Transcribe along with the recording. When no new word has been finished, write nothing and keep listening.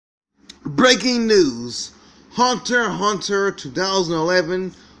Breaking news: Hunter x Hunter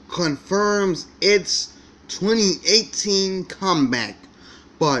 2011 confirms its 2018 comeback,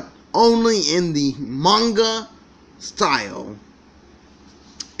 but only in the manga style.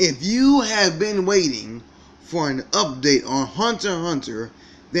 If you have been waiting for an update on Hunter x Hunter,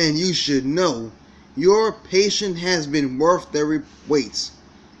 then you should know your patience has been worth the wait.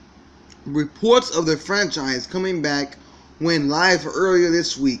 Reports of the franchise coming back went live earlier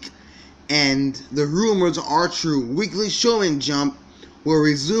this week, and the rumors are true. Weekly Shonen Jump will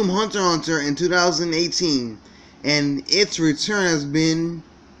resume Hunter x Hunter in 2018, and its return has been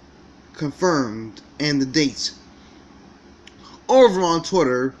confirmed, and the date. Over on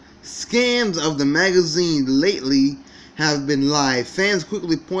Twitter, scans of the magazine lately have been live. Fans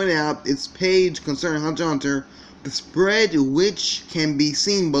quickly pointed out its page concerning Hunter x Hunter. The spread, which can be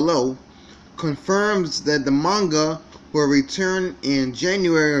seen below, confirms that the manga will return in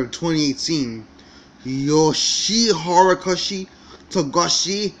January of 2018. Yoshihiro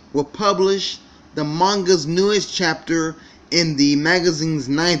Togashi will publish the manga's newest chapter in the magazine's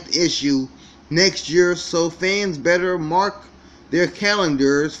 9th issue next year, so fans better mark their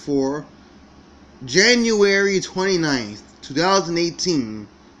calendars for January 29th, 2018.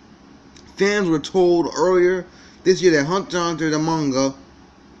 Fans were told earlier this year that Hunter x Hunter the manga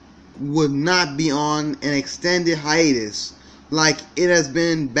would not be on an extended hiatus like it has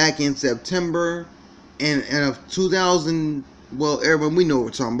been back in September and of 2000. Well, everyone, we know what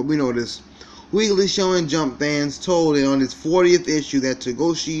we're talking about, but we know this. Weekly Shonen Jump fans told it on its 40th issue that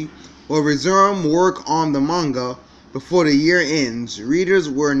Togashi will resume work on the manga before the year ends. Readers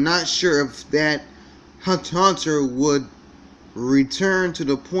were not sure if that Hunter x Hunter would return to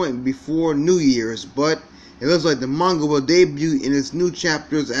the point before New Year's, but it looks like the manga will debut in its new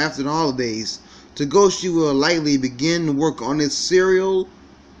chapters after the holidays. Togashi will likely begin work on its serial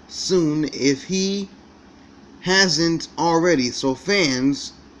soon if he hasn't already, so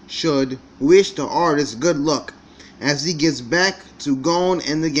fans should wish the artist good luck as he gets back to Gon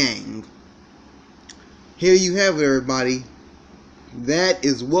and the gang. Here you have it, everybody. That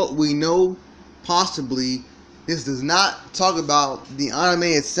is what we know. Possibly, this does not talk about the anime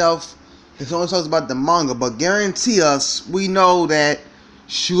itself. It only talks about the manga, but guarantee us, we know that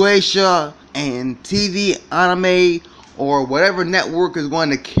Shueisha and TV Anime or whatever network is going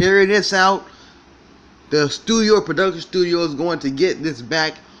to carry this out, the production studio is going to get this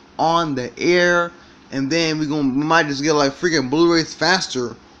back on the air, and then we might just get like freaking Blu-rays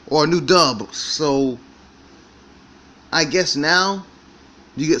faster or a new dub. So I guess now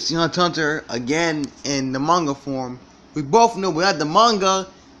you get to see Hunter x Hunter again in the manga form. We both know without the manga,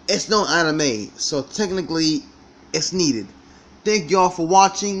 it's no anime, so technically it's needed. Thank y'all for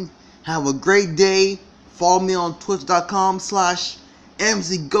watching. Have a great day. Follow me on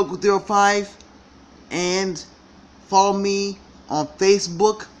twitch.com/mzgoku05 and follow me on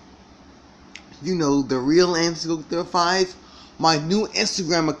Facebook. You know, the real mzgoku05. My new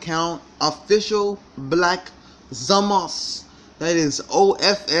Instagram account, Official Black Zamos. That is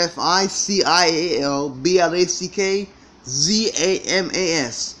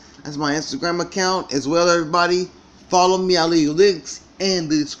OFFICIALBLACKZAMAS. That's my Instagram account as well, everybody. Follow me. I'll leave links in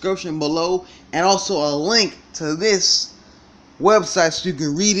the description below, and also a link to this website so you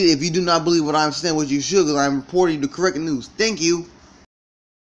can read it if you do not believe what I'm saying, which you should, because I'm reporting the correct news. Thank you.